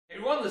Hey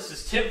everyone, this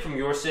is Tim from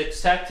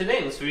YourSixTech. Today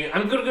in this video,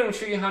 I'm going to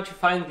show you how to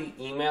find the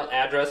email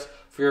address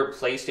for your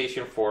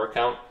PlayStation 4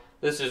 account.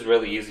 This is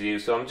really easy to do.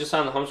 So I'm just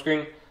on the home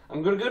screen.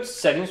 I'm going to go to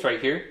settings right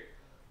here.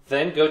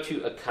 Then go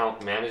to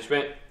account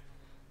management.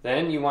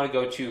 Then you want to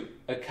go to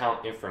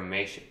account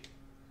information.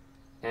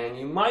 And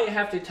you might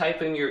have to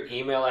type in your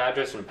email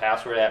address and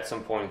password at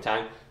some point in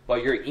time.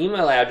 But your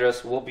email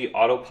address will be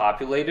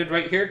auto-populated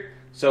right here.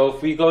 So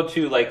if we go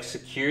to like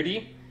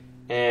security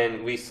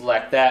and we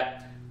select that,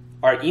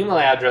 our email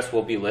address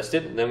will be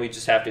listed, then we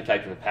just have to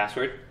type in the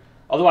password.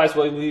 Otherwise,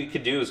 what we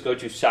could do is go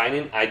to sign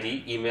in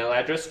ID, email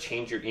address,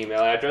 change your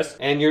email address,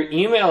 and your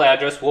email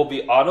address will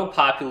be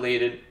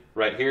auto-populated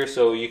right here,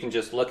 so you can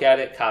just look at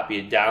it, copy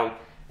it down,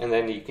 and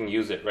then you can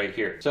use it right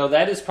here. So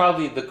that is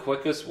probably the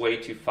quickest way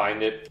to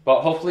find it.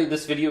 But hopefully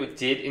this video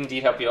did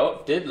indeed help you out.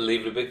 If it did,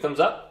 leave it a big thumbs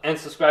up, and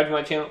subscribe to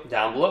my channel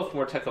down below for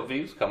more tech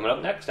videos coming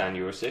up next on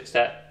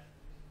YourSixTech.